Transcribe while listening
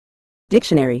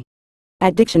Dictionary.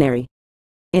 At dictionary.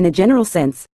 In a general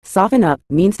sense, soften up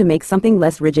means to make something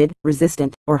less rigid,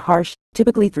 resistant, or harsh,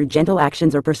 typically through gentle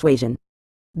actions or persuasion.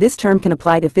 This term can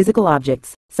apply to physical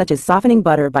objects, such as softening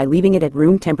butter by leaving it at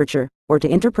room temperature, or to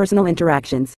interpersonal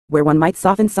interactions, where one might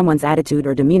soften someone's attitude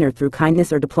or demeanor through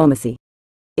kindness or diplomacy.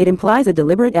 It implies a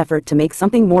deliberate effort to make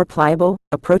something more pliable,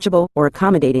 approachable, or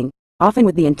accommodating, often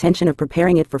with the intention of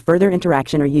preparing it for further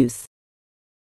interaction or use.